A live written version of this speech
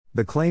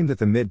The claim that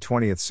the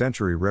mid-20th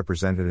century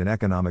represented an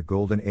economic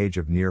golden age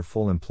of near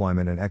full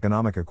employment and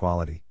economic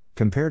equality,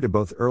 compared to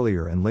both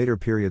earlier and later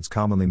periods,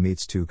 commonly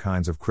meets two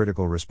kinds of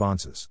critical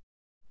responses.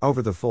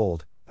 Over the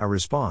fold, I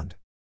respond.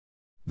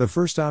 The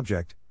first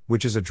object,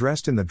 which is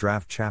addressed in the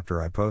draft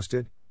chapter I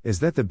posted,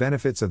 is that the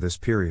benefits of this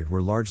period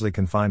were largely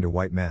confined to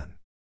white men.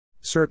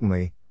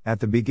 Certainly, at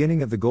the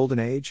beginning of the Golden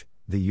Age,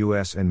 the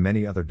US and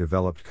many other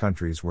developed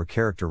countries were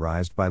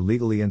characterized by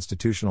legally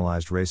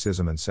institutionalized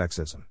racism and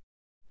sexism.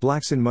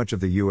 Blacks in much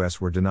of the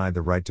US were denied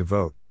the right to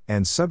vote,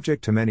 and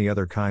subject to many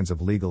other kinds of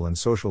legal and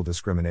social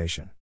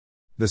discrimination.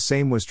 The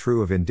same was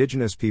true of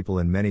indigenous people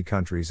in many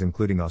countries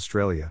including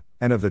Australia,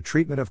 and of the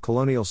treatment of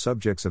colonial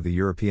subjects of the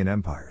European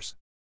empires.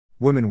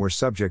 Women were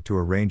subject to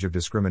a range of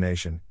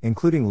discrimination,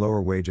 including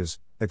lower wages,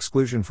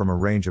 exclusion from a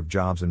range of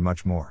jobs and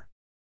much more.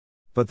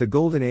 But the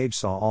Golden Age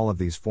saw all of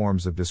these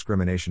forms of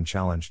discrimination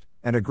challenged,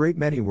 and a great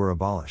many were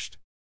abolished.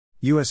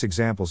 U.S.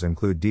 examples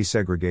include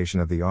desegregation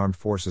of the armed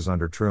forces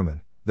under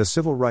Truman, the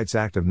Civil Rights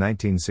Act of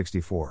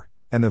 1964,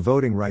 and the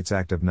Voting Rights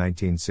Act of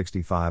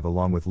 1965,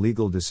 along with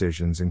legal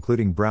decisions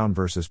including Brown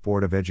v.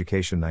 Board of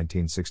Education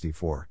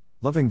 1964,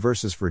 Loving v.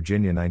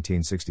 Virginia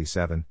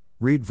 1967,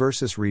 Reed v.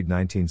 Reed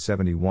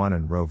 1971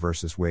 and Roe v.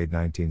 Wade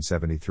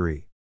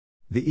 1973.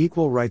 The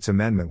Equal Rights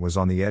Amendment was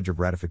on the edge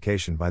of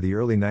ratification by the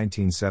early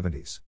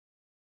 1970s.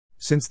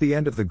 Since the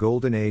end of the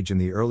Golden Age in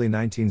the early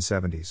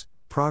 1970s,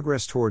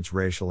 progress towards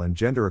racial and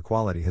gender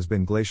equality has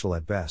been glacial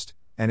at best,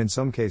 and in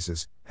some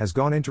cases, has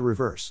gone into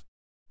reverse.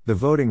 The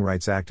Voting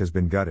Rights Act has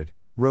been gutted,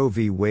 Roe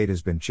v. Wade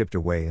has been chipped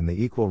away and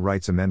the Equal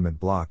Rights Amendment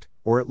blocked,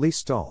 or at least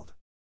stalled.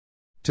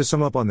 To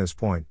sum up on this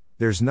point,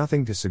 there's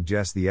nothing to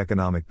suggest the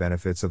economic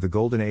benefits of the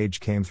Golden Age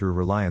came through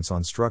reliance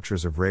on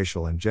structures of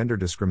racial and gender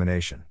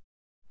discrimination.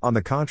 On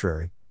the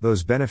contrary,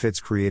 those benefits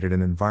created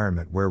an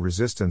environment where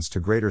resistance to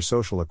greater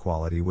social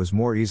equality was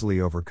more easily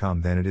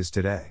overcome than it is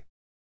today.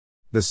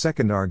 The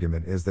second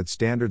argument is that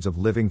standards of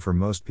living for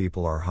most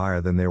people are higher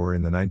than they were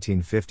in the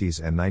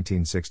 1950s and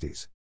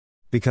 1960s.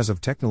 Because of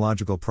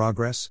technological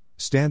progress,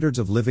 standards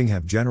of living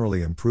have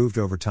generally improved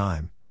over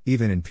time,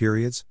 even in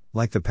periods,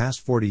 like the past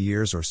 40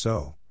 years or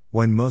so,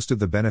 when most of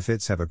the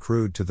benefits have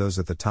accrued to those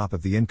at the top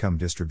of the income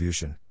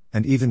distribution,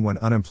 and even when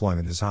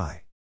unemployment is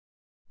high.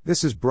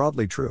 This is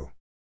broadly true.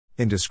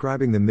 In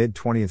describing the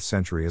mid-20th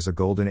century as a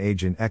golden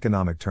age in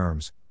economic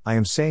terms, I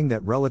am saying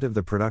that relative to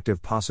the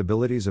productive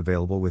possibilities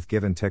available with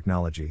given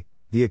technology,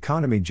 the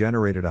economy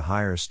generated a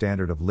higher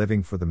standard of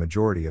living for the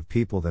majority of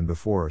people than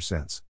before or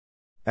since.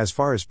 As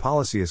far as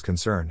policy is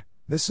concerned,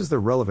 this is the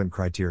relevant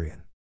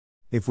criterion.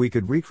 If we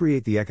could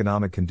recreate the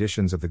economic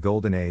conditions of the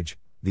Golden Age,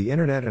 the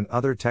internet and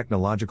other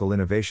technological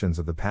innovations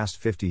of the past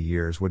 50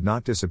 years would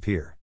not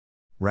disappear.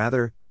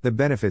 Rather, the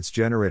benefits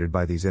generated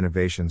by these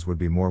innovations would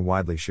be more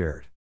widely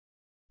shared.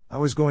 I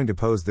was going to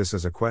pose this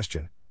as a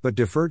question, but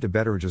deferred to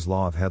Betteridge's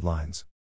law of headlines.